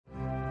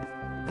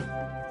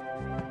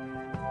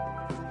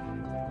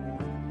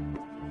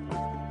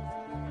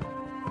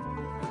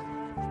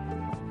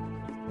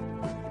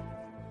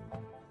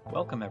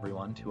Welcome,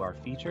 everyone, to our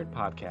featured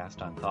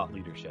podcast on thought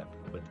leadership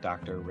with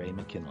Dr. Ray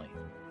McKinley.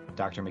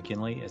 Dr.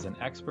 McKinley is an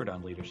expert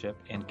on leadership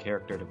and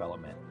character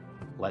development.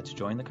 Let's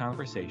join the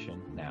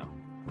conversation now.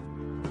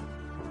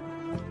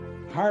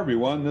 Hi,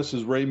 everyone. This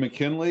is Ray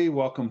McKinley.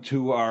 Welcome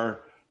to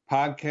our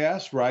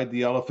podcast, Ride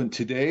the Elephant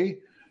Today.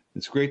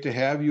 It's great to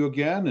have you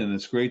again, and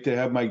it's great to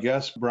have my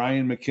guest,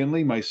 Brian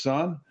McKinley, my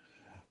son.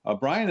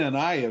 Brian and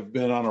I have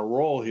been on a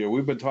roll here.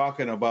 We've been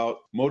talking about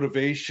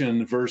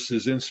motivation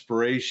versus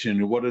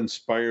inspiration, what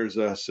inspires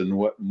us and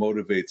what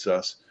motivates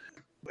us.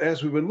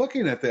 As we've been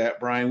looking at that,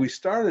 Brian, we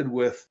started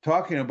with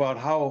talking about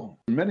how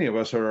many of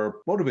us are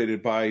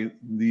motivated by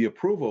the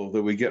approval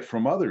that we get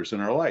from others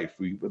in our life.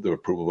 The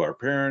approval of our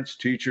parents,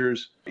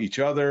 teachers, each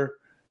other.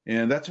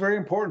 And that's very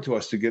important to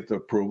us to get the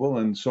approval,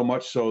 and so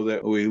much so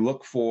that we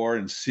look for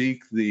and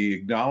seek the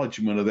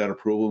acknowledgement of that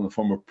approval in the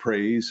form of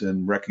praise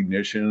and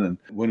recognition. And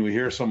when we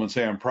hear someone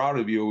say, "I'm proud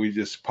of you," we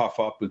just puff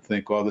up and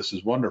think, "Oh, this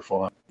is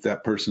wonderful.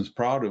 That person's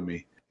proud of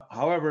me."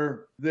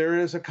 However, there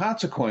is a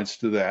consequence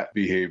to that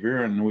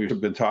behavior, and we've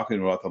been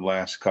talking about the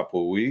last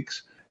couple of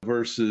weeks,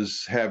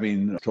 versus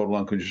having total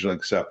unconditional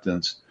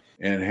acceptance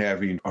and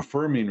having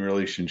affirming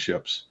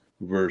relationships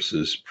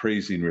versus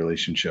praising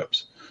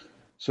relationships.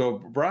 So,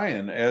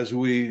 Brian, as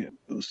we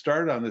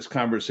start on this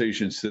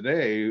conversation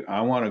today,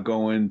 I want to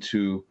go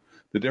into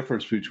the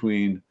difference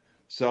between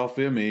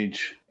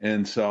self-image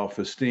and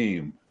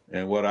self-esteem.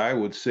 And what I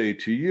would say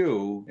to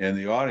you and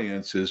the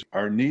audience is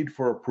our need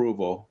for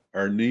approval,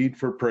 our need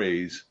for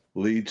praise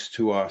leads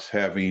to us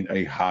having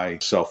a high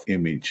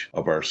self-image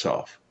of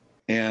ourselves.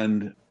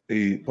 And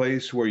a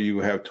place where you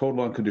have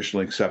total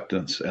unconditional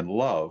acceptance and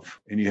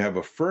love, and you have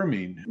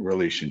affirming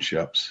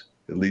relationships,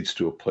 it leads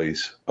to a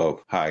place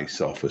of high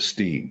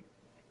self-esteem.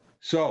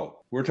 So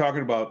we're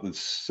talking about the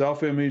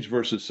self-image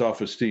versus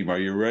self-esteem. Are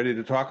you ready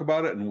to talk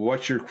about it? And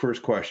what's your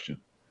first question?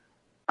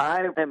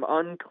 I am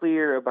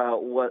unclear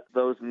about what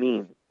those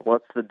mean.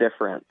 What's the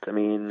difference? I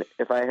mean,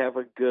 if I have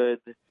a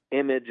good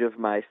image of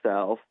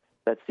myself,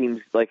 that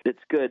seems like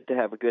it's good to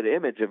have a good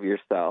image of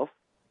yourself.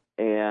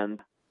 And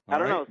I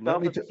don't know,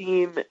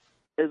 self-esteem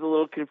is a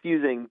little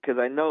confusing because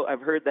I know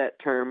I've heard that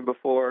term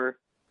before.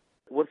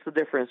 What's the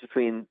difference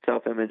between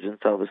self-image and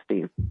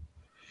self-esteem?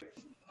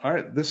 All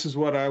right, this is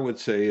what I would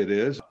say it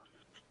is.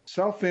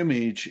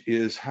 Self-image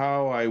is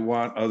how I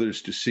want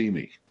others to see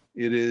me.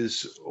 It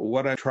is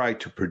what I try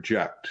to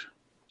project.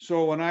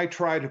 So when I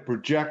try to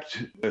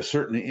project a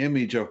certain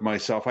image of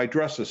myself, I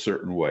dress a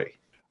certain way.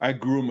 I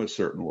groom a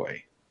certain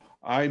way.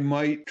 I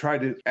might try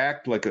to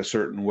act like a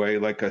certain way,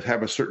 like I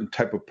have a certain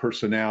type of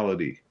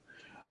personality.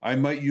 I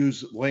might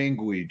use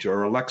language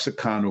or a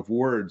lexicon of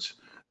words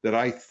that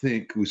I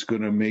think was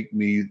going to make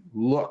me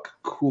look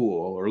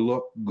cool or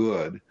look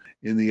good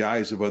in the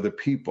eyes of other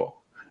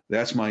people.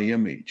 That's my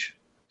image.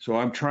 So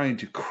I'm trying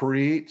to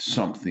create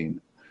something.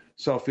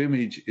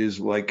 Self-image is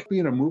like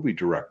being a movie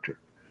director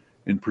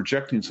and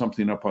projecting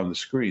something up on the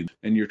screen.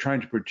 And you're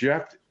trying to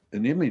project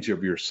an image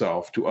of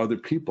yourself to other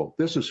people.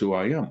 This is who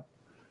I am.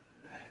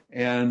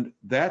 And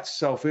that's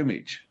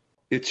self-image.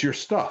 It's your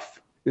stuff.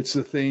 It's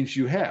the things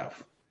you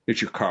have.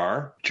 It's your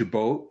car, it's your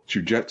boat, it's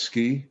your jet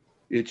ski.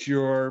 It's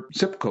your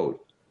zip code.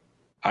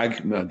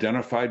 I'm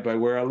identified by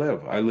where I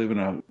live. I live in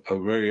a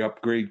very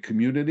upgrade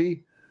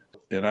community,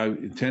 and I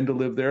intend to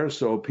live there.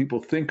 So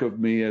people think of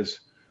me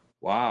as,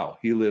 wow,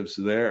 he lives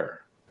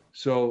there.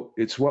 So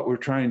it's what we're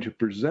trying to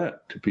present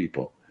to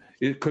people.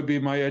 It could be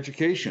my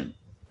education.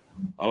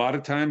 A lot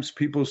of times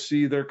people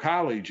see their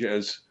college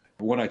as,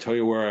 when I tell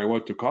you where I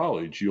went to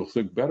college, you'll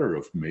think better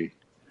of me.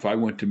 If I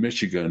went to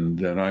Michigan,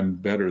 then I'm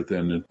better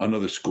than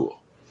another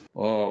school.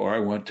 Or I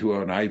went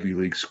to an Ivy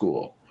League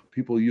school.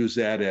 People use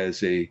that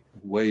as a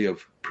way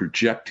of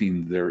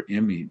projecting their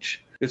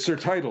image. It's their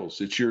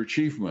titles. It's your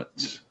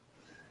achievements.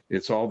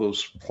 It's all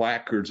those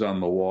placards on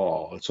the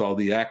wall. It's all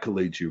the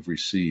accolades you've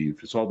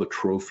received. It's all the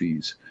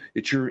trophies.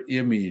 It's your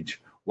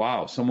image.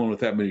 Wow, someone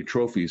with that many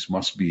trophies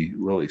must be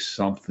really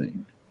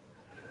something.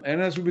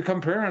 And as we become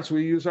parents,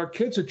 we use our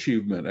kids'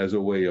 achievement as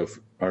a way of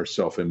our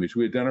self-image.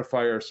 We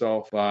identify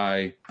ourselves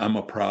by, I'm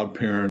a proud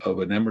parent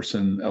of an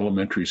Emerson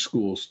Elementary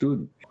School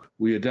student.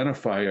 We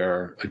identify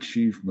our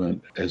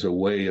achievement as a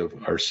way of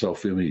our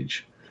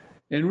self-image.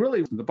 And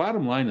really, the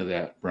bottom line of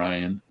that,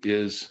 Brian,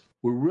 is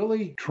we're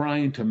really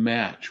trying to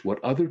match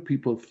what other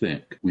people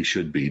think we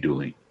should be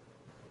doing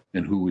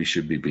and who we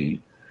should be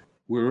being.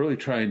 We're really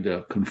trying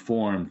to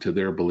conform to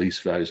their beliefs,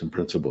 values, and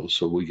principles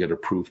so we get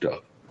approved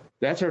of.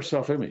 That's our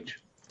self-image.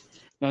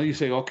 Now you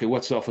say, okay,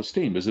 what's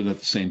self-esteem? Isn't it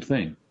the same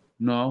thing?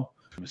 No.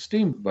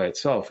 Esteem by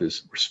itself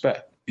is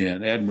respect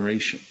and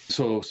admiration.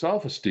 So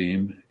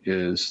self-esteem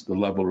is the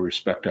level of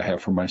respect I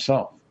have for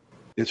myself.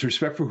 It's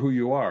respect for who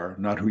you are,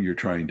 not who you're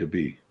trying to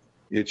be.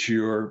 It's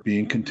your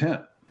being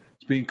content.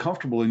 It's being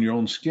comfortable in your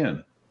own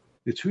skin.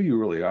 It's who you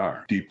really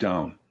are deep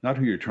down, not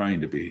who you're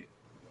trying to be.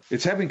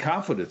 It's having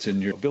confidence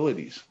in your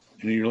abilities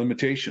and in your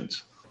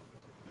limitations.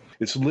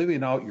 It's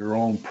living out your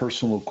own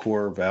personal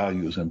core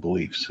values and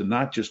beliefs and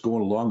not just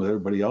going along with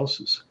everybody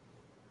else's.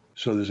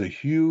 So there's a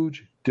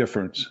huge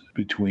difference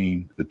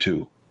between the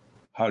two.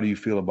 How do you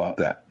feel about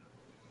that?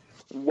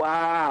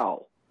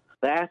 Wow.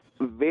 That's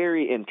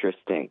very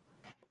interesting.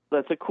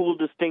 That's a cool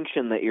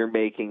distinction that you're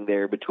making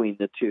there between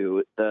the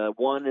two. The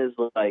one is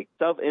like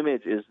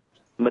self-image is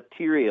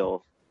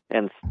material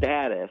and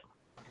status,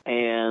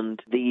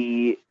 and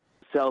the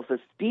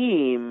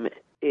self-esteem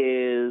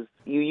is,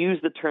 you use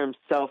the term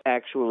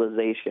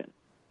self-actualization,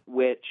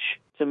 which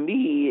to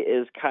me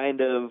is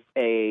kind of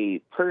a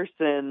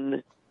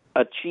person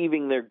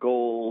achieving their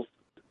goals.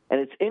 And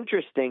it's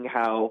interesting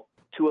how,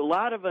 to a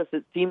lot of us,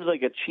 it seems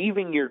like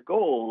achieving your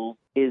goals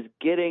is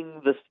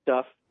getting the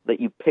stuff that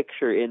you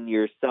picture in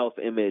your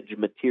self-image,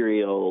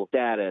 material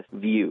status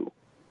view.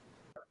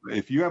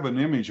 If you have an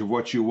image of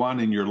what you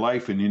want in your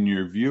life and in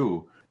your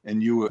view,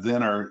 and you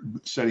then are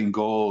setting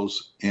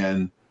goals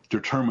and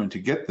determined to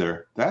get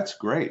there, that's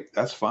great.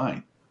 That's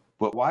fine.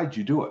 But why'd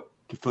you do it?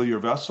 To fill your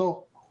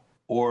vessel?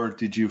 Or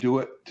did you do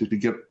it to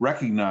get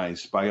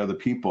recognized by other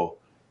people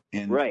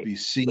and be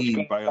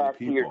seen by other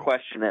people? To your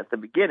question at the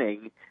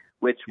beginning,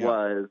 which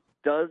was,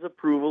 does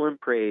approval and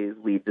praise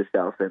lead to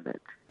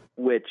self-image?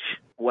 Which,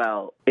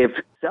 well, if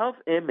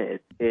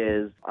self-image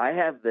is, I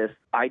have this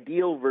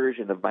ideal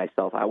version of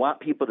myself, I want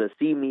people to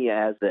see me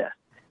as this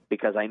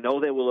because I know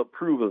they will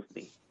approve of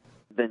me,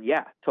 then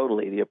yeah,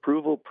 totally. The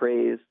approval,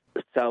 praise,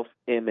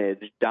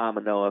 self-image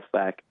domino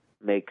effect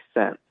makes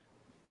sense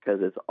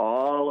because it's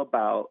all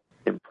about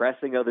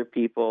impressing other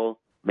people,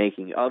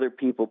 making other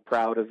people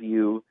proud of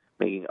you,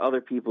 making other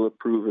people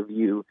approve of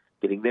you,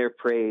 getting their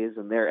praise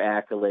and their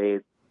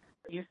accolades.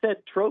 You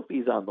said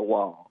trophies on the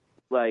wall.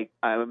 Like,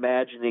 I'm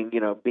imagining,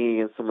 being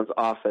in someone's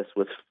office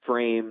with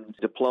framed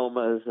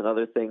diplomas and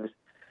other things.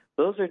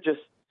 Those are just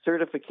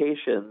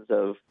certifications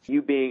of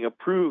you being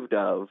approved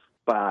of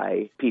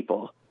by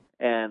people.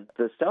 And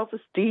the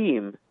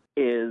self-esteem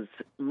is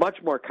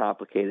much more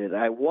complicated.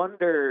 I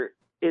wonder,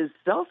 is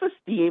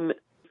self-esteem,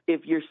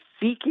 if you're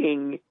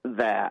seeking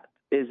that,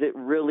 is it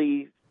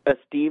really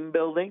esteem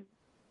building?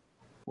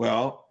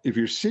 Well, if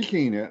you're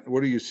seeking it,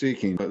 what are you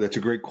seeking? That's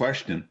a great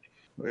question.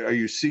 Are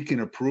you seeking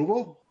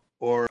approval?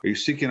 Or are you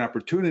seeking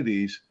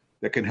opportunities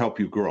that can help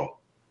you grow?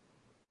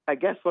 I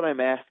guess what I'm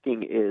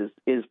asking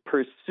is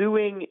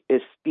pursuing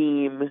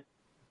esteem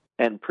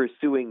and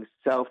pursuing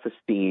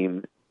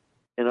self-esteem,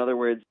 in other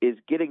words, is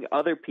getting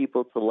other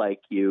people to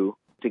like you,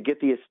 to get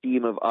the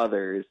esteem of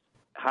others,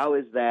 how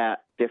is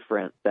that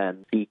different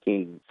than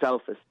seeking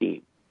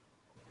self-esteem?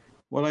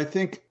 Well, I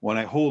think when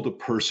I hold a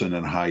person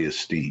in high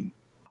esteem,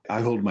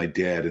 I hold my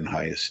dad in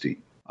high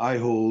esteem. I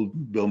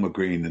hold Bill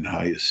McGreen in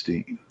high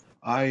esteem.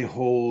 I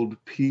hold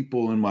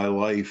people in my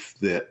life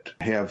that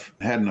have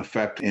had an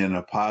effect and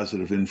a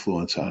positive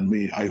influence on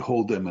me. I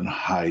hold them in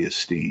high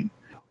esteem,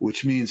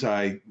 which means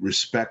I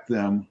respect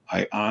them,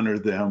 I honor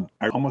them,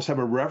 I almost have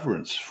a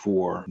reverence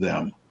for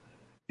them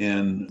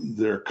and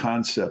their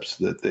concepts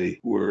that they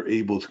were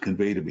able to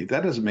convey to me.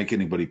 That doesn't make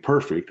anybody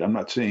perfect. I'm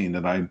not saying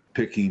that I'm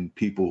picking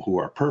people who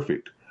are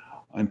perfect.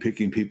 I'm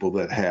picking people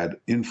that had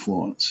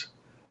influence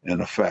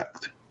and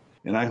effect.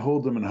 And I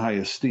hold them in high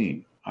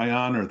esteem. I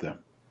honor them.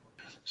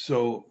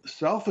 So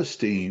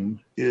self-esteem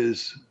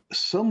is a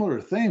similar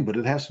thing, but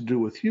it has to do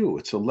with you.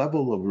 It's a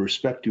level of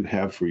respect you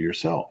have for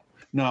yourself.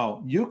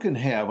 Now, you can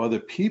have other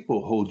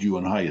people hold you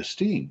in high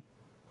esteem,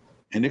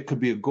 and it could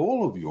be a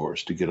goal of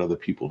yours to get other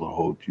people to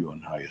hold you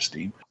in high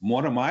esteem.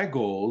 One of my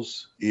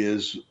goals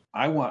is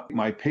I want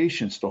my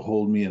patients to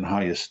hold me in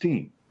high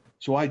esteem.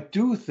 So I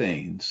do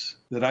things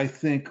that I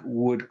think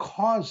would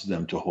cause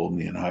them to hold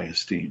me in high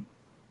esteem.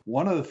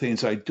 One of the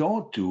things I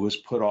don't do is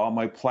put all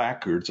my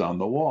placards on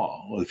the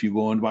wall. If you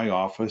go into my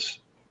office,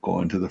 go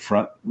into the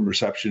front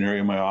reception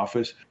area of my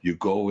office, you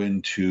go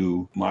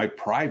into my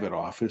private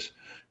office,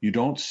 you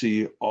don't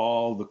see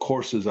all the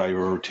courses I've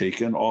ever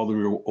taken, all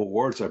the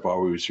awards I've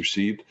always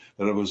received,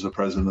 that I was the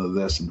president of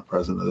this and the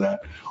president of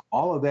that.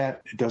 All of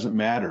that, it doesn't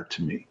matter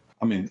to me.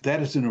 I mean,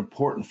 that isn't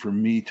important for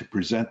me to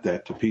present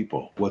that to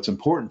people. What's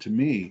important to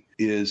me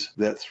is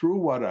that through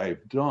what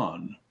I've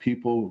done,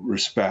 people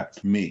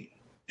respect me.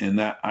 And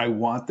that I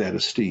want that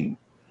esteem.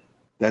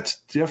 That's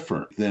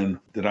different than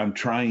that I'm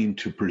trying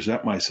to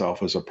present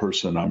myself as a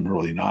person I'm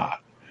really not.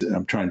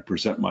 I'm trying to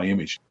present my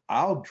image.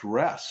 I'll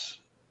dress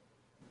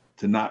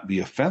to not be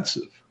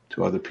offensive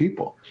to other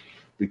people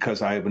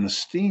because I have an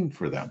esteem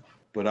for them.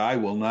 But I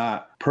will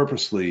not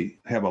purposely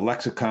have a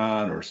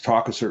lexicon or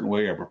talk a certain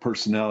way or have a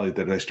personality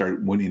that I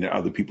start winning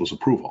other people's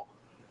approval.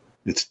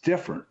 It's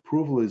different.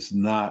 Approval is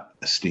not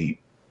esteem.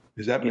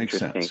 Does that make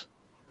sense?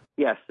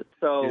 Yes.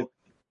 So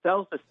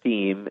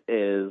self-esteem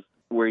is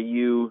where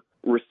you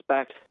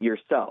respect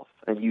yourself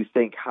and you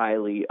think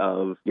highly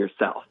of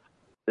yourself.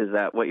 Is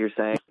that what you're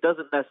saying? It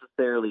doesn't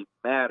necessarily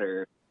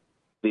matter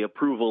the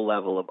approval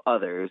level of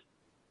others,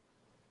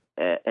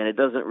 and it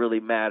doesn't really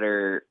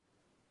matter.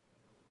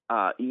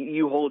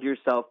 You hold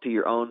yourself to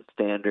your own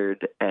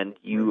standard, and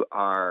you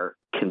are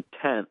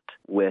content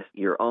with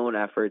your own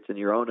efforts and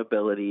your own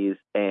abilities,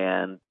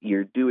 and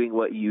you're doing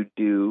what you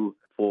do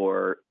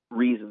for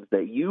reasons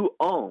that you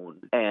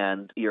own,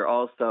 and you're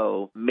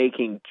also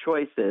making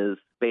choices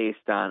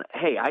based on,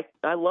 hey,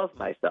 I love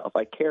myself.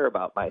 I care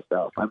about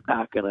myself. I'm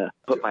not going to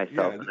put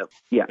myself in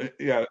a...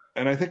 Yeah.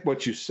 And I think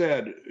what you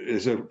said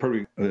is a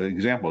perfect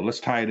example. Let's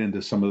tie it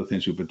into some of the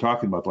things we've been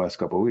talking about the last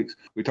couple of weeks.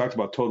 We talked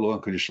about total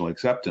unconditional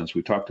acceptance.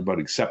 We talked about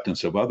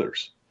acceptance of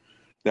others.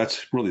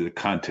 That's really the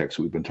context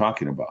we've been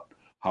talking about.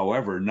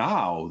 However,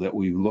 now that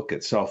we look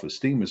at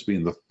self-esteem as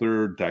being the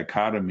third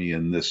dichotomy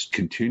in this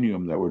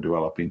continuum that we're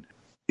developing,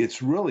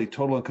 it's really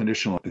total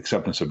unconditional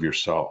acceptance of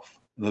yourself.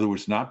 In other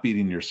words, not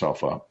beating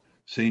yourself up,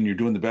 saying you're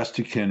doing the best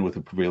you can with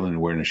the prevailing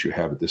awareness you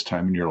have at this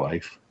time in your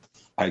life.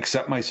 I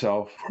accept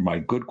myself for my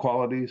good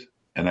qualities,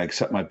 and I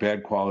accept my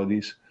bad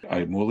qualities.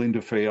 I'm willing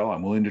to fail.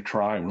 I'm willing to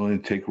try. I'm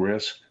willing to take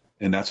risks,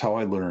 and that's how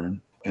I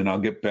learn, and I'll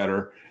get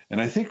better.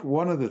 And I think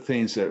one of the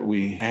things that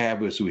we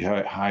have as we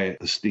have high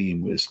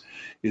esteem is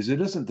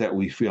it isn't that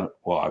we feel,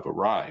 well, I've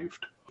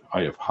arrived.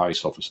 I have high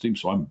self-esteem,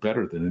 so I'm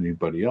better than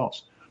anybody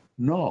else.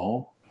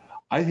 No,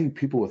 I think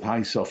people with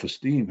high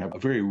self-esteem have a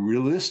very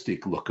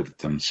realistic look at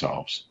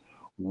themselves,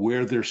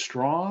 where they're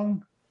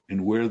strong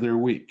and where they're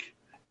weak.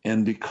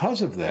 And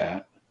because of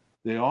that,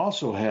 they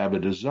also have a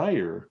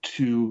desire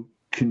to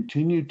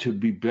continue to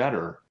be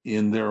better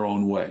in their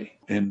own way.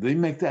 And they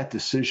make that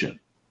decision.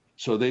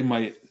 So they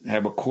might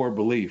have a core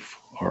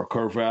belief or a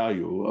core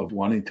value of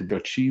wanting to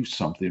achieve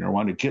something or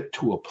want to get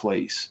to a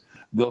place.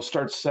 They'll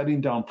start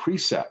setting down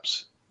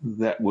precepts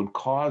that would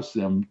cause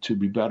them to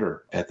be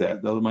better at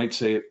that. They might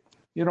say,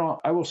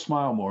 I will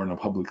smile more in a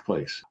public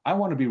place. I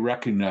want to be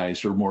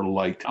recognized or more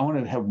liked. I want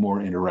to have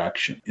more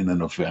interaction in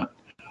an event.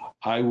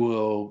 I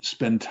will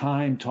spend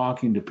time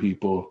talking to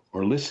people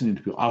or listening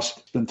to people. I'll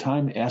spend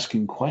time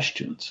asking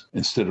questions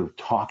instead of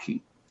talking.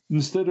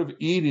 Instead of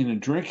eating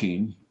and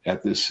drinking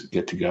at this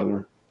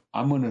get-together,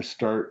 I'm going to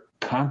start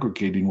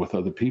congregating with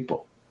other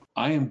people.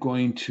 I am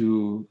going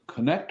to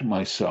connect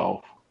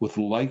myself with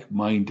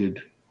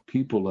like-minded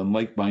people and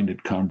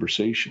like-minded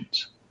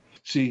conversations.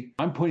 See,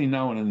 I'm putting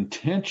now an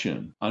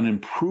intention on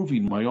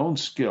improving my own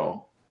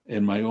skill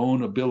and my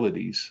own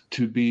abilities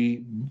to be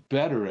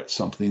better at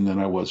something than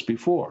I was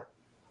before.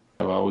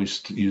 I've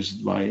always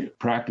used my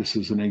practice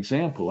as an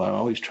example. I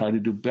always try to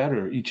do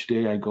better each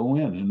day I go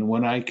in. And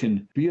when I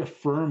can be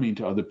affirming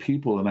to other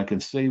people and I can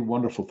say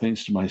wonderful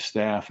things to my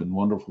staff and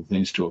wonderful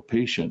things to a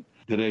patient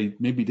that I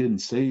maybe didn't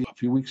say a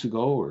few weeks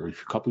ago or a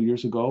couple of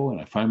years ago, and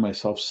I find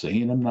myself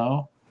saying them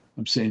now,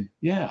 I'm saying,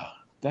 yeah,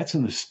 that's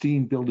an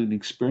esteem-building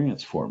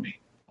experience for me.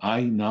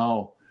 I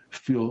now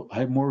feel I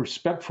have more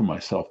respect for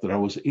myself that I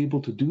was able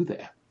to do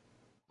that.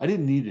 I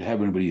didn't need to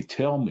have anybody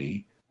tell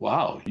me,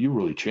 wow, you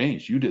really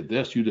changed. You did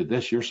this,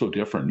 you're so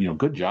different.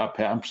 Good job,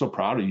 Pat. I'm so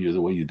proud of you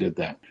the way you did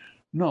that.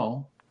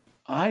 No,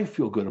 I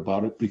feel good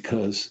about it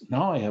because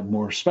now I have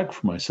more respect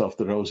for myself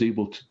that I was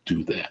able to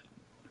do that.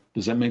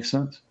 Does that make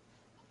sense?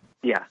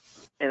 Yeah.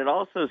 And it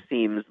also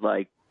seems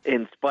like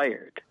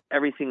inspired.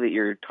 Everything that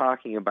you're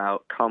talking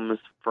about comes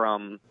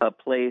from a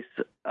place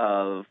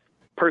of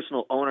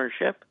personal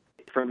ownership,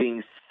 from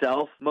being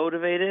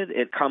self-motivated.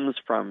 It comes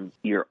from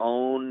your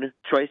own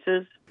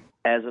choices,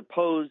 as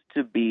opposed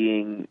to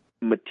being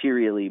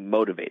materially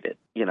motivated,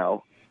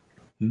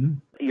 Mm-hmm.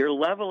 Your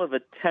level of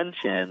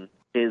attention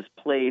is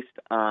placed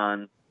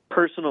on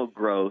personal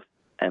growth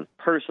and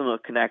personal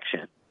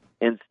connection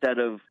instead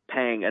of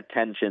paying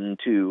attention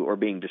to or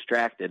being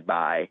distracted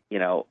by,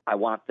 I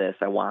want this,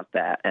 I want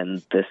that,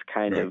 and this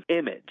kind of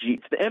image.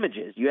 It's the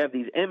images. You have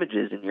these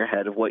images in your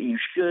head of what you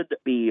should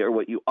be or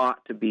what you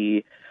ought to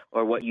be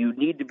or what you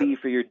need to be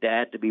for your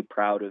dad to be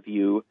proud of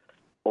you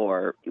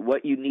or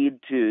what you need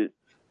to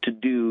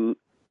do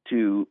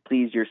to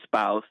please your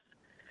spouse.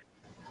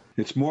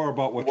 It's more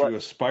about what you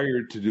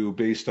aspire to do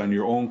based on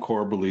your own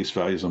core beliefs,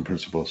 values, and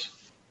principles.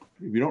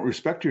 If you don't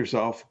respect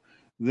yourself,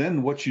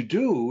 then what you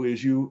do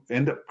is you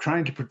end up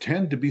trying to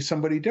pretend to be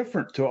somebody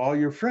different to all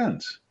your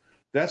friends.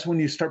 That's when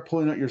you start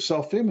pulling out your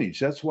self-image.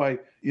 That's why,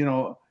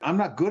 I'm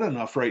not good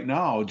enough right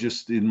now,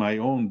 just in my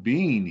own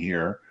being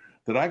here,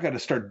 that I got to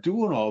start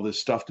doing all this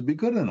stuff to be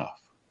good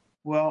enough.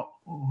 Well,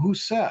 who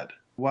said?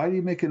 Why are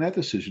you making that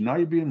decision? Now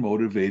you're being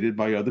motivated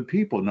by other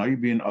people. Now you're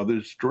being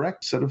others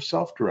direct instead of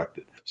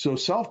self-directed. So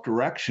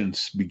self-direction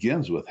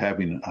begins with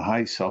having a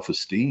high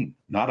self-esteem,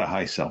 not a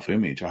high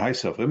self-image. A high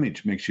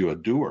self-image makes you a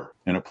doer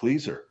and a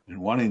pleaser and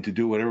wanting to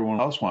do what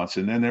everyone else wants.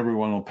 And then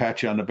everyone will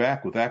pat you on the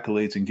back with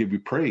accolades and give you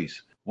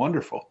praise.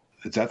 Wonderful.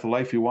 Is that the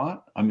life you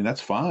want? I mean,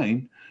 that's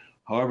fine.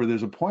 However,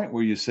 there's a point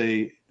where you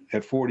say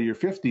at 40 or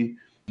 50,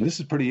 this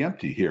is pretty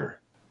empty here.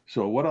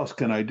 So what else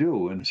can I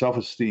do? And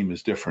self-esteem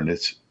is different.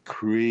 It's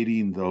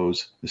creating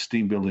those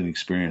esteem-building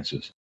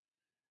experiences.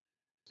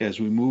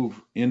 As we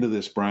move into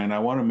this, Brian, I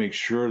want to make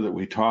sure that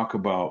we talk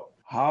about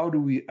how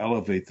do we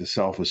elevate the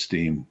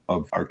self-esteem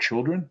of our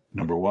children,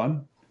 number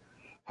one?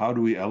 How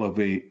do we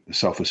elevate the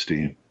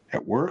self-esteem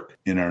at work,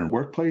 in our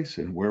workplace,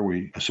 and where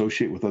we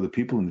associate with other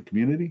people in the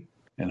community?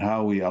 And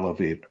how we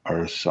elevate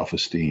our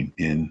self-esteem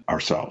in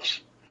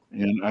ourselves.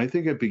 And I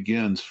think it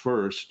begins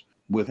first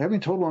with having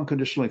total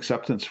unconditional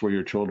acceptance for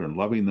your children,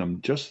 loving them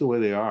just the way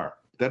they are.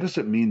 That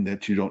doesn't mean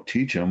that you don't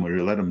teach them or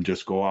you let them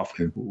just go off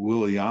and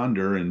willy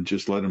yonder and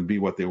just let them be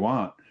what they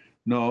want.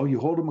 No, you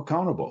hold them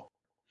accountable.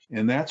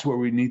 And that's where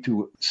we need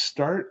to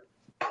start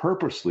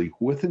purposely,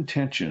 with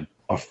intention,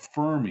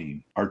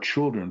 affirming our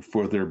children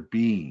for their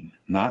being,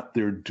 not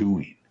their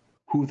doing,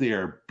 who they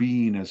are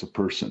being as a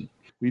person.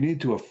 We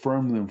need to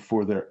affirm them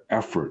for their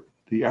effort,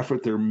 the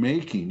effort they're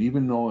making,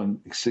 even though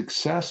in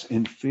success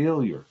and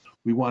failure.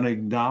 We want to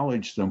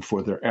acknowledge them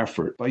for their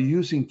effort by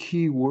using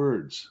key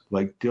words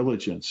like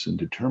diligence and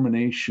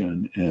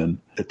determination and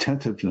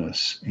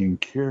attentiveness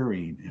and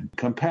caring and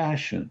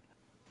compassion.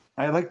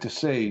 I like to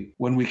say,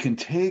 when we can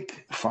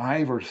take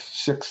 5 or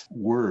 6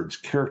 words,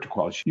 character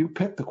qualities, you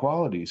pick the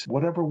qualities,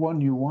 whatever one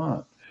you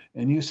want,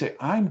 and you say,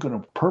 I'm going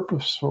to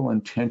purposeful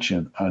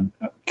intention on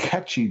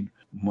catching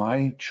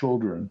my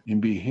children in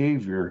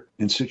behavior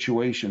in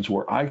situations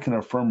where I can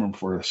affirm them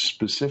for a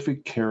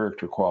specific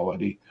character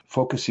quality,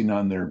 focusing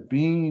on their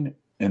being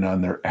and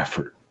on their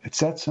effort.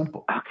 It's that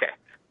simple. Okay.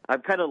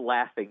 I'm kind of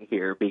laughing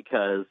here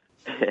because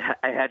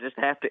I just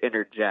have to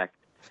interject,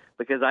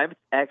 because I'm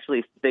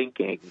actually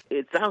thinking,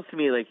 it sounds to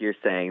me like you're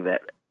saying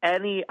that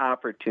any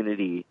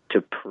opportunity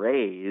to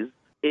praise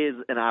is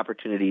an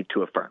opportunity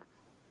to affirm.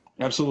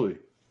 Absolutely.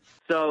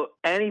 So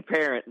any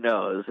parent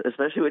knows,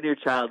 especially when your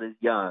child is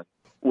young,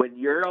 when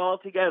you're all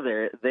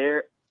together,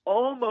 they're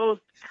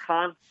almost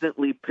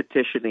constantly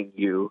petitioning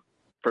you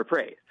for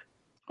praise.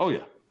 Oh,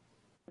 yeah.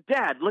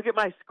 Dad, look at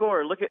my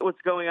score. Look at what's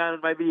going on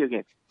in my video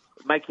game.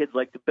 My kids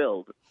like to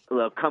build.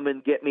 They'll come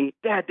and get me.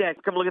 Dad,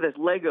 come look at this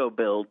Lego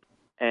build.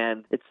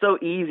 And it's so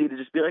easy to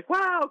just be like,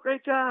 wow,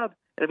 great job.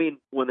 And I mean,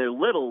 when they're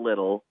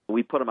little,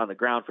 we put them on the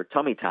ground for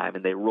tummy time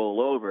and they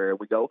roll over and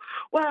we go,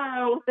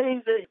 wow,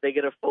 amazing. They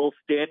get a full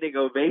standing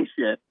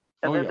ovation.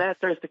 And then that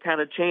starts to kind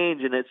of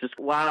change, and it's just,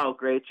 wow,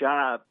 great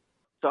job.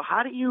 So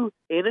how do you,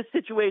 in a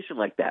situation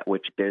like that,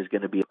 which there's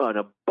going to be an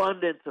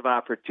abundance of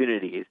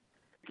opportunities,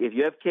 if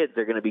you have kids,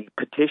 they're going to be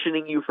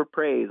petitioning you for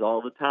praise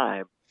all the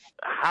time.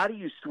 How do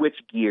you switch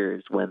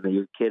gears when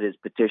your kid is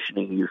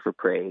petitioning you for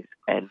praise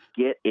and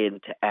get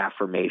into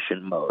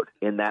affirmation mode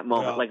in that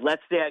moment? Well, like,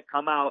 let's say I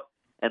come out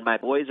and my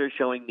boys are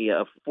showing me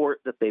a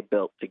fort that they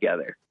built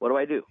together. What do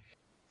I do?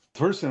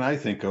 First thing I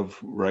think of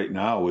right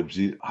now would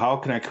be, how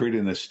can I create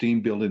an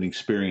esteem building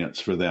experience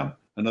for them?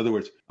 In other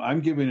words, I'm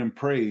giving them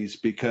praise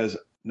because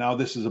now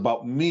this is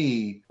about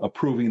me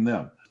approving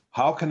them.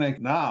 How can I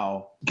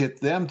now get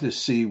them to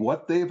see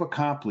what they've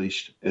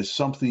accomplished as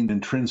something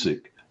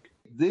intrinsic?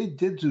 They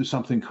did do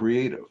something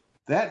creative.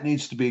 That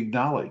needs to be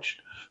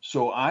acknowledged.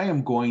 So I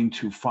am going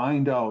to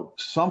find out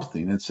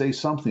something and say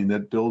something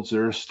that builds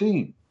their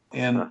esteem.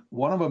 And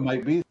one of them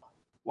might be,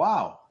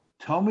 wow,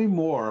 tell me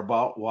more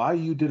about why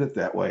you did it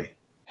that way.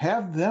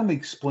 Have them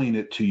explain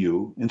it to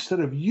you instead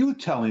of you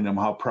telling them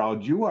how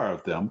proud you are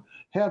of them.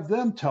 Have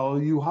them tell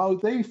you how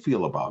they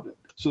feel about it.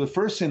 So the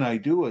first thing I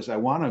do is I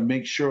want to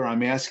make sure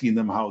I'm asking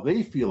them how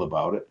they feel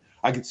about it.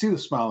 I can see the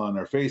smile on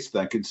their face.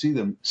 I can see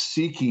them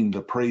seeking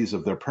the praise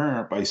of their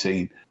parent by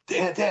saying,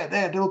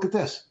 Dad, look at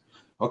this.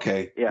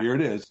 Okay, Here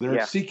it is.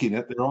 They're seeking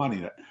it. They're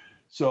wanting it.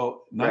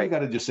 So now you got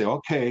to just say,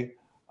 okay,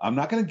 I'm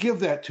not going to give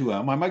that to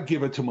them. I might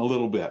give it to them a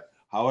little bit.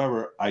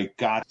 However, I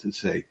got to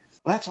say,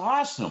 that's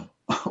awesome.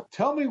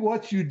 Tell me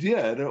what you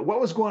did. What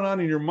was going on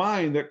in your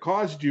mind that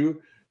caused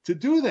you to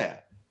do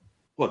that?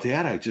 Well,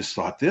 Dad, I just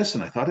thought this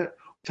and I thought it.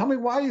 Tell me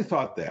why you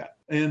thought that.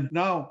 And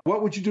now,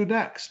 what would you do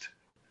next?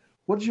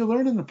 What did you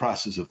learn in the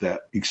process of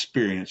that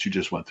experience you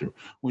just went through?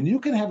 When you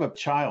can have a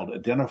child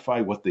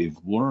identify what they've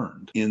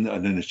learned in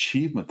an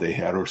achievement they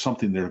had or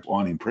something they're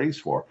wanting praise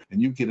for,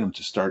 and you get them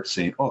to start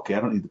saying, okay, I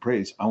don't need the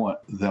praise. I want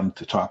them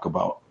to talk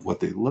about what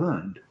they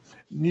learned.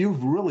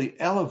 You've really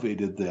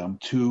elevated them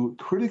to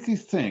critically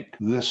think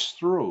this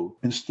through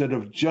instead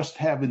of just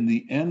having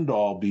the end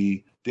all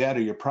be, Dad,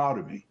 are you proud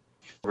of me?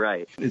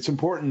 Right. It's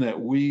important that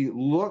we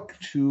look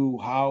to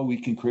how we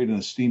can create an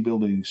esteem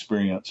building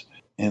experience.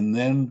 And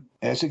then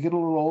as they get a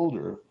little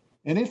older,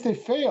 and if they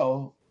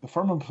fail,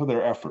 affirm them for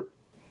their effort.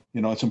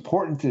 You know, it's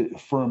important to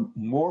affirm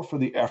more for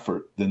the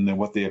effort than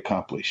what they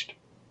accomplished.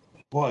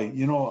 Boy,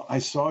 I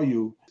saw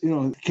you,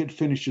 the kid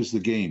finishes the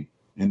game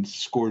and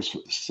scores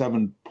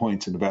 7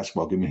 points in the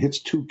basketball game and hits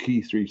 2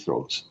 key free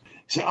throws. You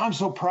say, I'm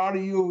so proud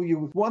of you.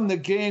 You won the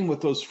game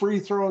with those free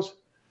throws.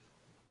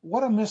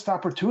 What a missed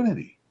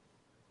opportunity.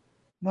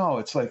 No,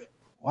 it's like,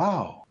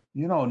 wow,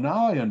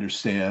 now I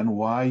understand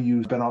why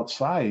you've been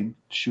outside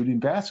shooting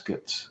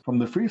baskets from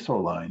the free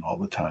throw line all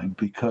the time,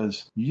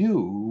 because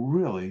you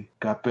really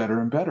got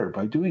better and better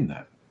by doing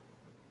that.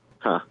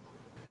 Huh.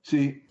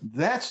 See,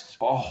 that's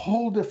a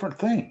whole different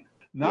thing.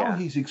 Now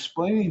he's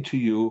explaining to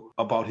you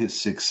about his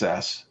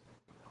success.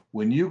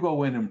 When you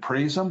go in and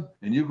praise him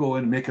and you go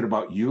in and make it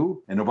about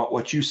you and about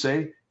what you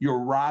say, you're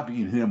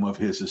robbing him of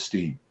his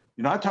esteem.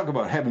 I talk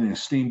about having an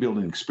esteem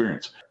building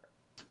experience.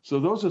 So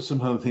those are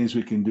some of the things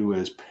we can do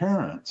as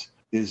parents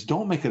is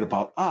don't make it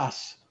about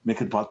us,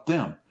 make it about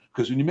them.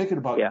 Because when you make it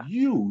about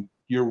you,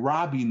 you're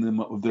robbing them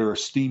of their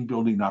esteem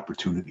building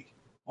opportunity.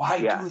 Why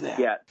do that?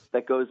 Yeah,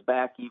 that goes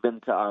back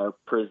even to our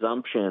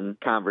presumption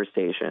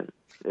conversation.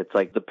 It's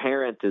like the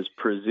parent is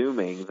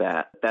presuming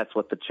that that's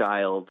what the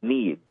child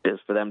needs, is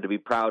for them to be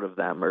proud of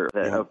them or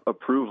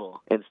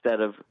approval, instead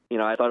of,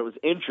 I thought it was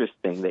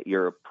interesting that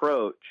your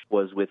approach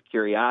was with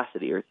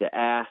curiosity, or to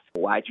ask,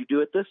 why'd you do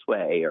it this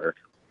way? Or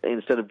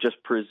instead of just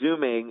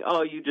presuming,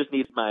 oh, you just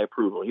need my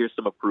approval. Here's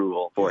some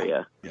approval for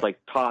you. It's like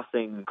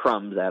tossing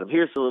crumbs at them.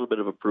 Here's a little bit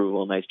of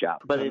approval. Nice job.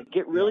 But it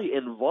get really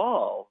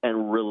involved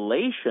and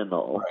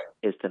relational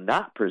is to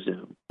not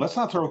presume. Let's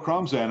not throw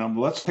crumbs at them.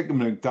 Let's take them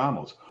to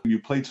McDonald's. You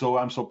played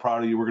I'm so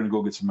proud of you. We're going to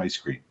go get some ice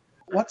cream.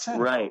 What's that?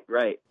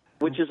 Right.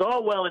 Which is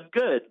all well and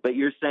good, but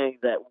you're saying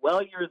that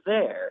while you're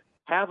there,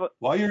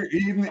 while you're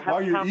eating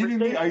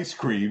the ice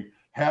cream,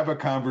 have a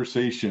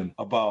conversation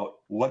about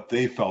what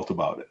they felt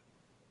about it.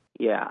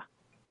 Yeah.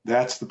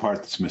 That's the part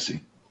that's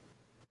missing.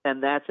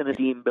 And that's an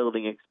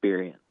esteem-building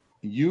experience.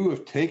 You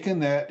have taken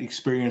that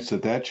experience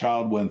that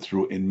child went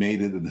through and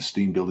made it an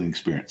esteem-building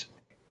experience.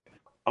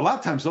 A lot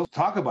of times they'll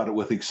talk about it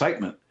with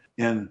excitement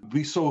and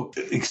be so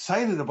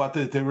excited about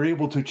that they were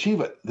able to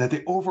achieve it, that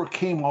they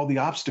overcame all the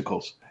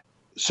obstacles.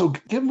 So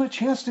give them a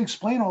chance to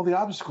explain all the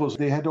obstacles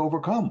they had to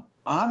overcome.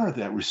 Honor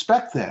that,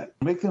 respect that,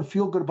 make them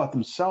feel good about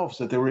themselves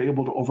that they were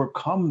able to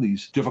overcome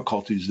these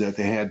difficulties that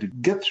they had to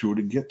get through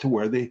to get to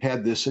where they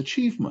had this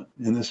achievement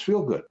and this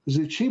feel good. Because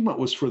the achievement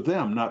was for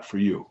them, not for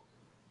you.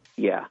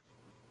 Yeah.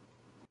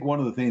 One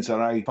of the things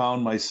that I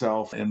found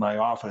myself in my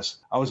office,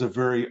 I was a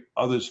very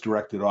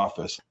others-directed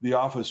office. The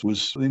office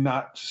was really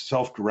not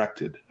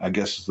self-directed, I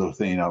guess is the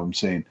thing I'm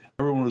saying.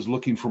 Everyone was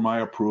looking for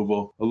my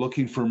approval,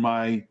 looking for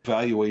my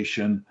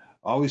evaluation,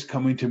 always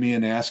coming to me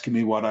and asking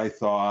me what I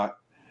thought.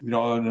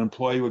 An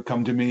employee would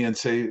come to me and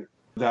say,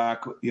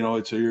 Doc,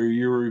 it's a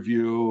year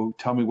review.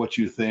 Tell me what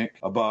you think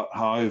about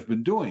how I've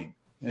been doing.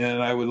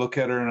 And I would look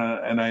at her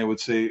and I would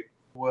say,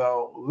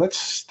 well, let's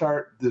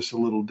start this a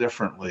little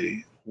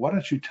differently. Why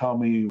don't you tell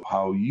me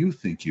how you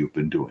think you've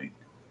been doing?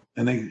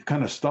 And they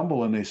kind of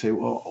stumble and they say,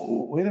 well,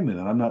 wait a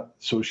minute. I'm not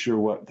so sure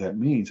what that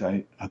means.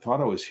 I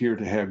thought I was here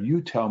to have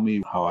you tell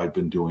me how I've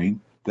been doing.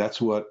 That's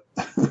what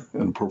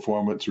a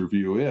performance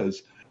review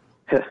is.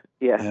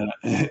 Yeah.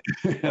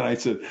 And I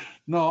said,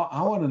 no,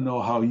 I want to know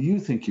how you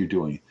think you're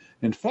doing.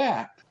 In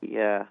fact,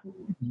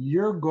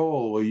 your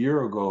goal a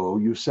year ago,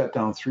 you set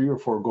down 3 or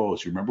 4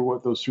 goals. You remember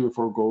what those 3 or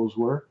 4 goals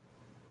were?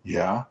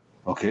 Yeah.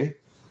 Okay.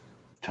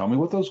 Tell me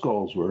what those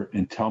goals were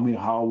and tell me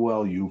how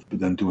well you've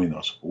been doing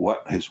those.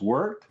 What has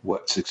worked?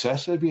 What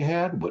success have you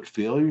had? What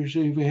failures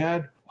have you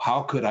had?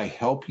 How could I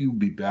help you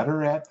be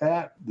better at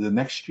that the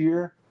next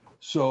year?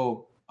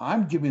 So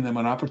I'm giving them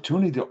an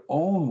opportunity to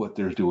own what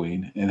they're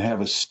doing and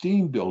have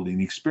esteem-building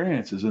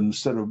experiences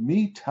instead of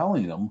me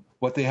telling them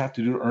what they have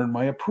to do to earn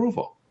my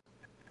approval.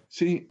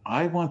 See,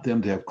 I want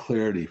them to have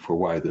clarity for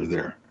why they're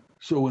there.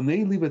 So when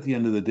they leave at the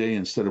end of the day,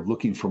 instead of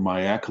looking for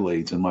my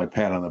accolades and my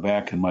pat on the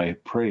back and my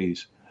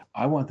praise,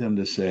 I want them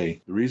to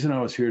say, the reason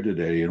I was here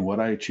today and what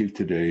I achieved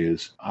today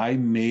is I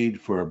made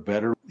for a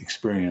better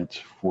experience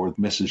for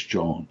Mrs.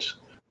 Jones.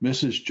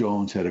 Mrs.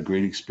 Jones had a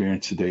great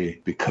experience today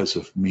because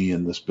of me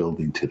in this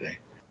building today.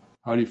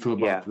 How do you feel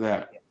about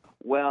that?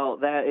 Well,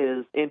 that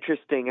is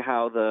interesting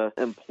how the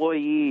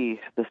employee,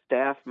 the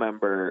staff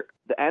member,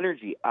 the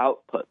energy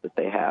output that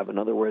they have, in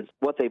other words,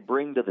 what they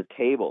bring to the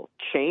table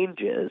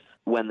changes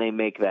when they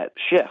make that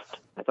shift.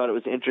 I thought it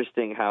was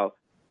interesting how,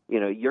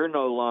 you're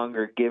no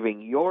longer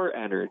giving your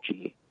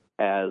energy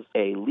as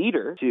a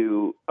leader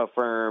to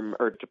affirm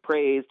or to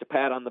praise, to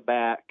pat on the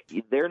back.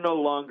 They're no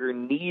longer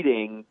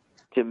needing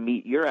to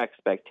meet your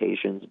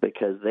expectations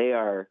because they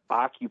are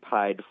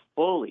occupied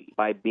fully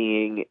by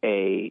being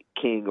a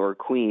king or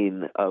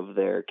queen of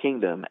their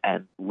kingdom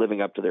and living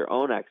up to their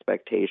own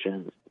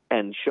expectations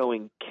and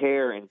showing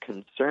care and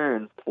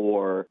concern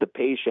for the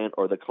patient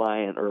or the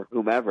client or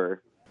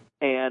whomever.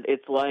 And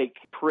it's like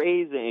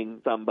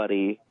praising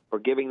somebody or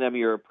giving them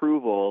your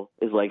approval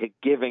is like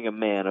giving a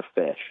man a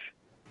fish.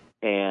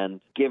 And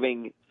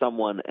giving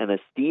someone an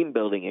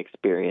esteem-building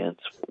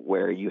experience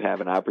where you have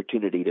an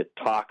opportunity to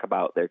talk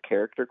about their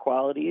character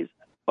qualities,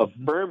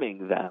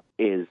 affirming them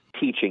is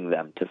teaching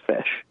them to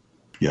fish.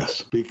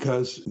 Yes,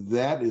 because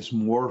that is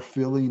more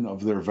filling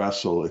of their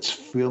vessel. It's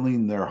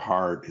filling their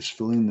heart. It's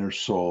filling their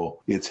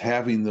soul. It's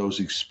having those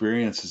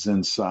experiences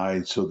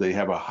inside so they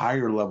have a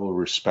higher level of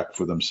respect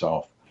for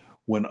themselves.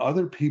 When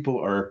other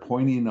people are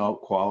pointing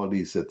out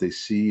qualities that they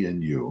see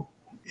in you,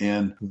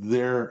 and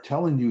they're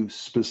telling you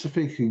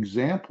specific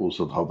examples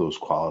of how those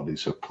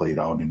qualities have played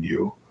out in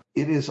you,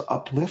 it is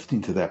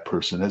uplifting to that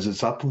person, as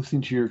it's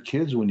uplifting to your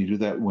kids when you do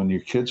that, when your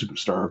kids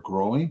start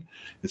growing.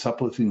 It's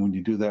uplifting when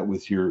you do that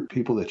with your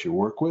people that you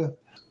work with.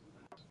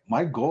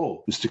 My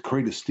goal is to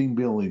create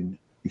esteem-building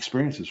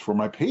experiences for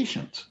my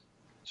patients.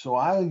 So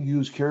I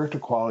use character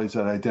qualities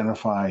that I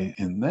identify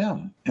in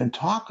them and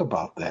talk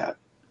about that,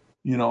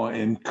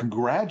 and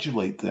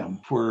congratulate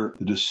them for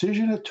the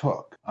decision it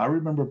took. I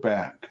remember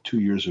back 2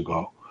 years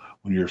ago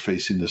when you were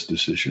facing this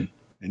decision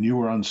and you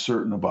were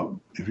uncertain about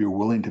if you're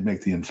willing to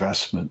make the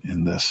investment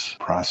in this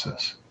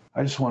process.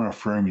 I just want to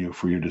affirm you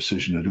for your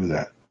decision to do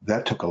that.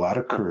 That took a lot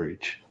of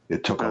courage.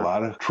 It took a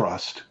lot of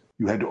trust.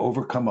 You had to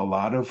overcome a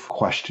lot of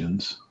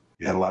questions.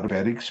 You had a lot of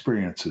bad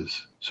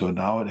experiences. So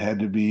now it had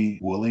to be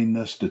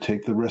willingness to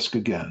take the risk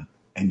again.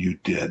 And you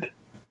did.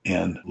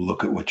 And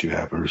look at what you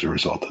have as a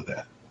result of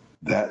that.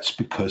 That's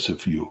because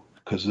of you.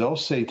 Because they'll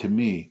say to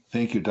me,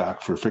 thank you,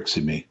 Doc, for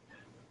fixing me.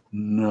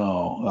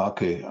 No.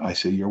 Okay. I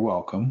say, you're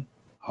welcome.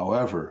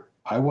 However,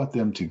 I want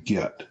them to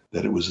get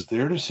that it was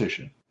their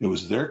decision. It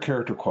was their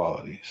character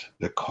qualities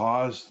that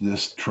caused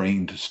this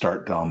train to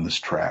start down this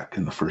track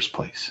in the first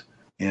place.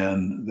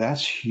 And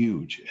that's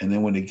huge. And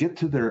then when they get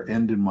to their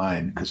end in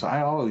mind, because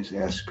I always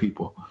ask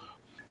people,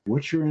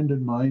 what's your end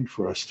in mind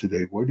for us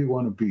today? Where do you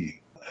want to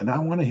be? And I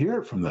want to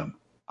hear it from them.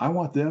 I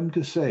want them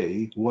to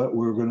say what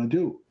we're going to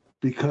do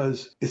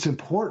because it's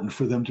important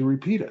for them to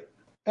repeat it,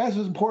 as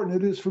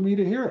important it is for me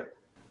to hear it.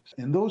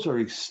 And those are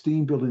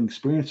esteem-building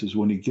experiences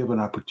when you give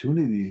an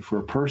opportunity for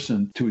a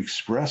person to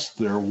express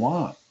their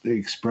want. They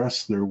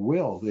express their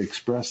will. They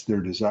express their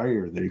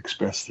desire. They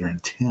express their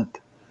intent.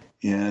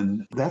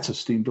 And that's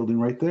esteem building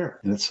right there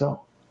in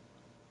itself.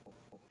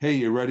 Hey,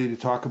 you ready to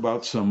talk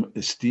about some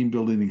esteem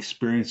building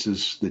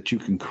experiences that you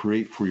can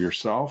create for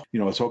yourself? You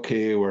know, it's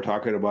okay. We're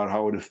talking about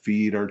how to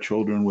feed our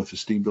children with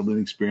esteem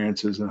building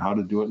experiences and how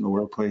to do it in the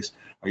workplace.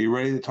 Are you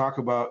ready to talk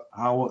about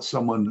how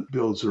someone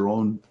builds their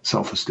own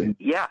self-esteem?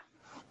 Yeah.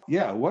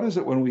 Yeah. What is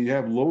it when we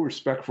have low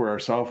respect for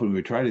ourselves and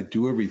we try to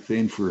do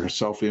everything for our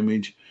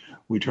self-image?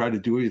 We try to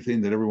do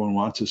everything that everyone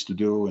wants us to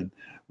do, and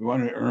we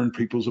want to earn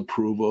people's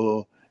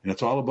approval. And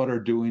it's all about our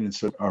doing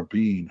instead of our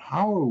being.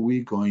 How are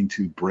we going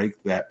to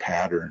break that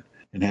pattern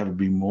and have it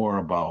be more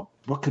about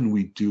what can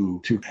we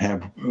do to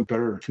have a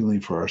better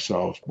feeling for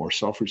ourselves, more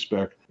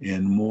self-respect,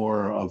 and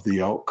more of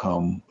the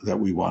outcome that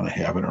we want to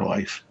have in our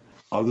life,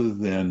 other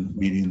than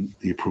meeting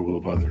the approval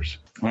of others?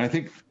 And I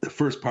think the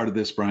first part of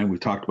this, Brian, we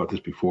talked about this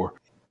before,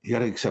 you got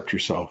to accept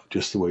yourself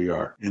just the way you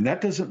are. And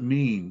that doesn't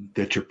mean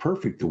that you're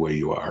perfect the way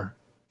you are.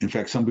 In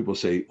fact, some people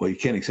say, well, you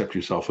can't accept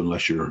yourself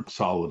unless you're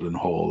solid and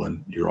whole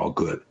and you're all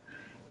good.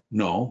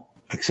 No,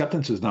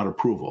 acceptance is not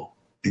approval.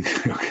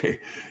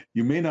 Okay,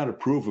 you may not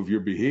approve of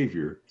your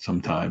behavior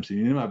sometimes, and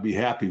you may not be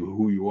happy with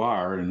who you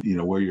are and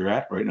where you're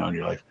at right now in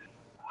your life.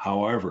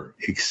 However,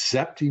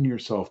 accepting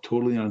yourself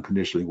totally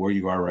unconditionally where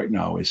you are right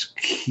now is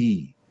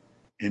key.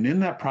 And in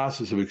that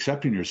process of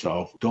accepting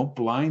yourself, don't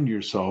blind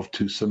yourself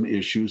to some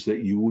issues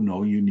that you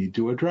know you need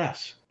to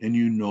address and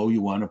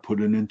you want to put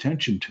an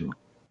intention to.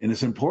 And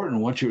it's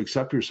important once you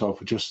accept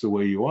yourself just the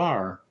way you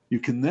are, you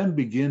can then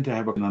begin to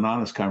have an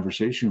honest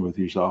conversation with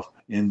yourself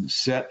and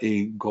set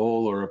a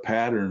goal or a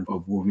pattern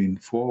of moving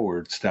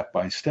forward step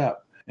by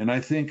step. And I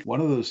think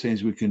one of those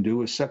things we can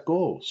do is set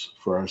goals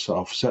for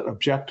ourselves, set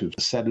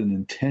objectives, set an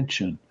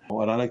intention.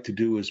 What I like to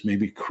do is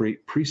maybe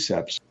create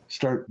precepts,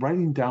 start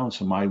writing down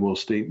some I will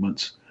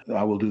statements.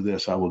 I will do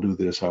this, I will do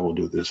this, I will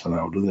do this, and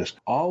I will do this.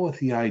 All with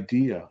the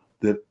idea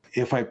that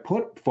if I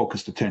put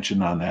focused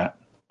attention on that,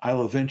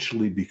 I'll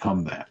eventually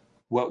become that.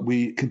 What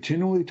we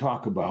continually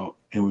talk about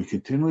and we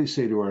continually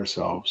say to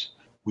ourselves,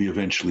 we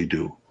eventually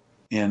do.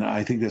 And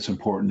I think that's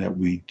important that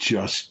we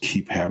just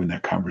keep having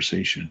that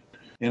conversation.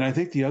 And I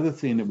think the other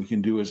thing that we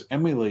can do is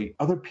emulate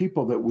other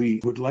people that we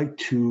would like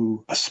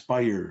to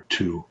aspire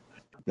to.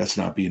 That's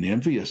not being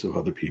envious of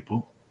other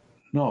people.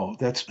 No,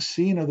 that's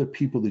seeing other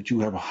people that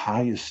you have a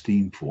high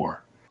esteem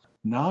for.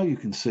 Now you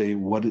can say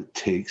what it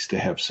takes to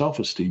have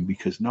self-esteem,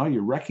 because now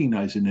you're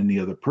recognizing in the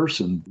other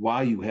person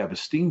why you have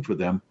esteem for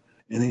them.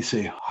 And they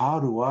say, how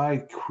do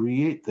I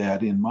create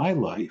that in my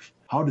life?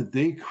 How did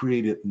they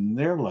create it in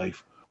their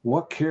life?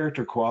 What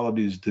character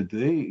qualities did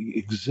they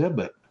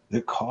exhibit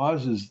that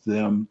causes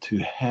them to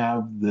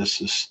have this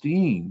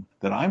esteem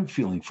that I'm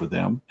feeling for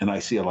them? And I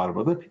see a lot of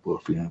other people are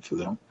feeling for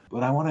them.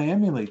 But I want to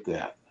emulate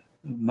that,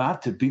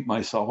 not to beat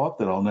myself up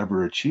that I'll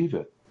never achieve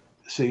it.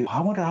 Say, I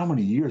wonder how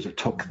many years it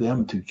took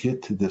them to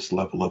get to this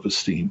level of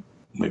esteem.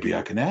 Maybe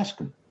I can ask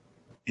them.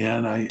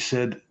 And I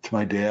said to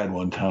my dad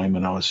one time,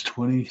 and I was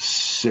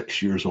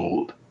 26 years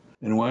old,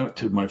 and I went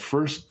to my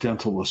first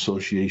dental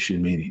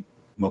association meeting,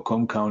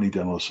 Macomb County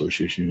Dental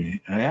Association meeting.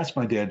 And I asked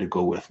my dad to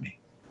go with me.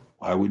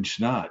 Why would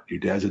you not? Your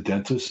dad's a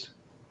dentist.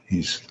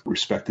 He's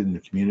respected in the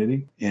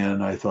community.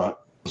 And I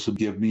thought, this will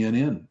give me an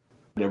in.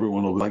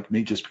 Everyone will like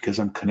me just because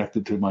I'm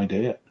connected to my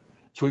dad.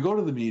 So we go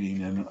to the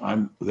meeting, and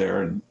I'm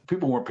there, and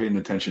people weren't paying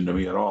attention to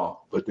me at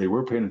all, but they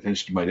were paying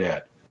attention to my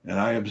dad. And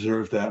I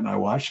observed that, and I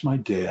watched my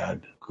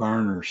dad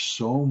garner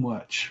so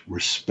much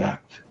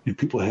respect, and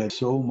people had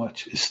so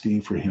much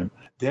esteem for him.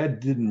 Dad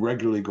didn't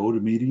regularly go to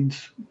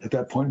meetings at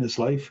that point in his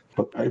life,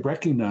 but I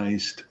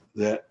recognized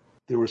that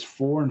there was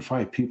 4 and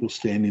 5 people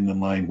standing in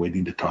line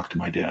waiting to talk to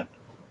my dad.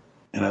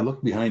 And I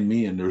looked behind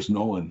me, and there was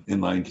no one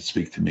in line to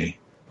speak to me,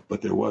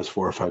 but there was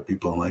 4 or 5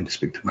 people in line to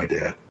speak to my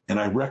dad. And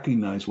I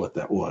recognized what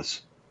that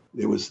was.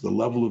 It was the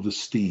level of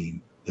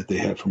esteem that they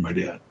had for my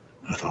dad.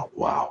 And I thought,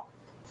 wow.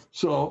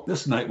 So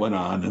this night went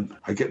on, and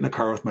I get in the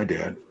car with my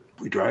dad.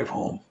 We drive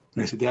home.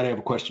 And I said, Dad, I have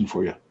a question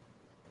for you.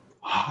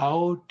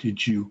 How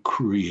did you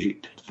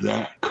create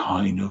that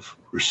kind of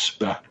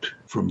respect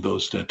from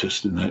those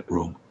dentists in that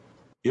room?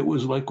 It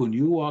was like when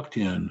you walked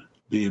in,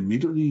 they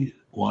immediately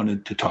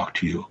wanted to talk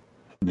to you.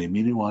 They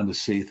immediately wanted to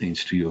say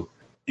things to you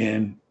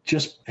and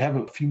just have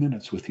a few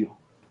minutes with you.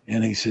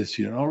 And he says,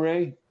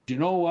 Ray, you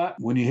know what?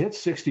 When you hit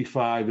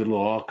 65, it'll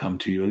all come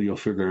to you. You'll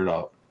figure it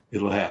out.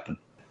 It'll happen.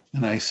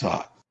 And I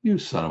thought, you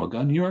son of a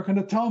gun, you aren't going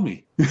to tell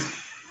me.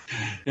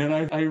 And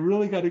I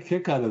really got a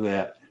kick out of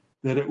that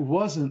it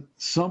wasn't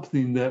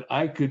something that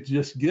I could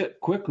just get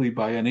quickly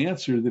by an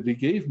answer that he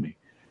gave me.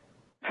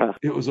 Huh.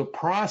 It was a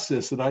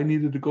process that I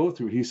needed to go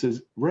through. He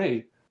says,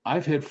 Ray,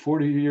 I've had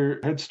 40-year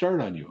head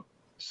start on you.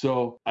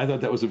 So I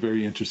thought that was a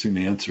very interesting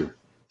answer.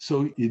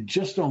 So you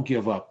just don't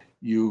give up.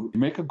 You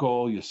make a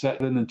goal, you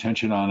set an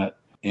intention on it,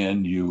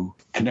 and you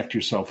connect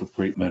yourself with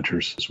great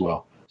mentors as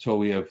well. So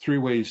we have 3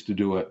 ways to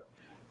do it.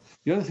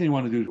 The other thing you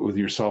want to do with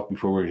yourself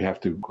before we have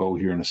to go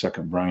here in a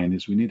second, Brian,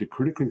 is we need to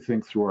critically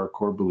think through our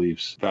core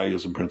beliefs,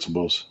 values, and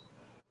principles.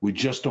 We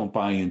just don't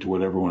buy into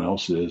what everyone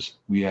else is.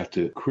 We have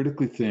to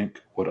critically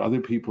think what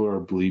other people are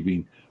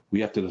believing. We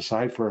have to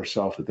decide for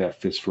ourselves if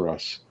that fits for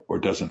us or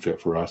doesn't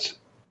fit for us,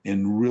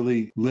 and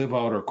really live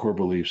out our core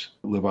beliefs,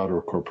 live out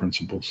our core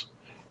principles.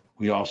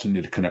 We also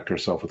need to connect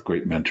ourselves with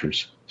great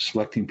mentors,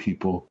 selecting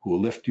people who will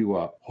lift you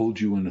up, hold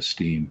you in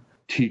esteem,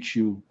 teach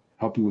you,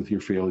 help you with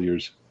your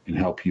failures, and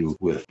help you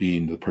with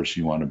being the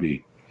person you want to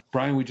be.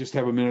 Brian, we just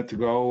have a minute to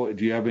go.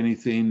 Do you have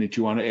anything that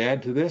you want to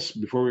add to this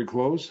before we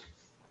close?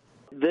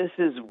 This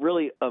is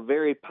really a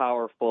very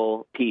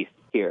powerful piece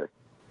here.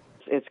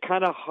 It's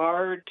kind of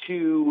hard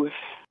to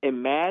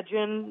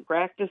imagine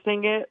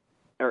practicing it,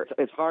 or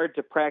it's hard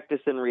to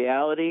practice in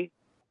reality,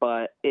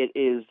 but it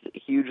is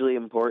hugely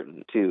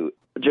important to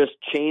just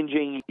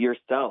changing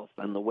yourself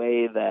and the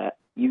way that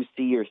you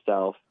see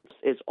yourself.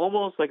 It's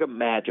almost like a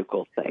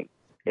magical thing.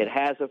 It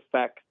has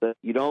effects that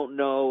you don't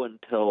know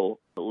until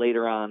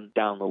later on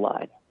down the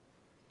line.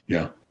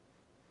 Yeah.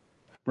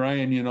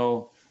 Brian,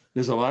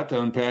 there's a lot to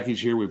unpackage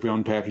here. We've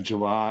unpackaged a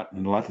lot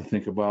and a lot to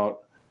think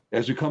about.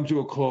 As we come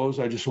to a close,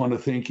 I just want to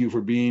thank you for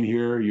being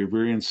here. You're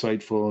very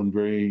insightful and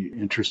very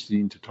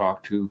interesting to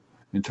talk to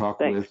and talk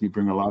Thanks. with. You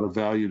bring a lot of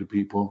value to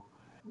people.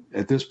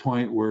 At this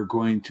point, we're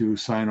going to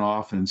sign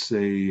off and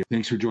say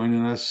thanks for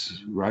joining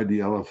us, Ride the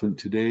Elephant,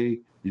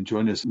 today. And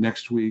join us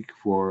next week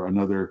for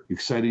another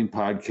exciting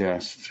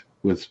podcast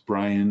with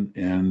Brian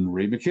and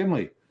Ray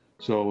McKinley.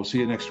 So we'll see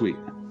you next week.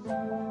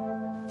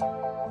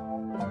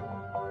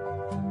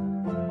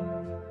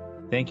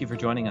 Thank you for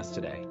joining us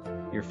today.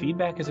 Your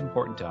feedback is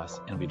important to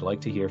us, and we'd like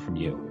to hear from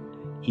you.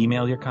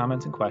 Email your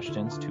comments and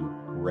questions to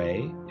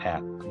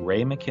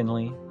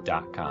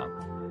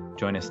ray@raymckinley.com.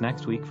 Join us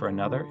next week for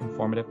another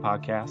informative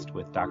podcast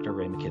with Dr.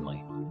 Ray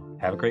McKinley.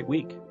 Have a great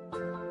week.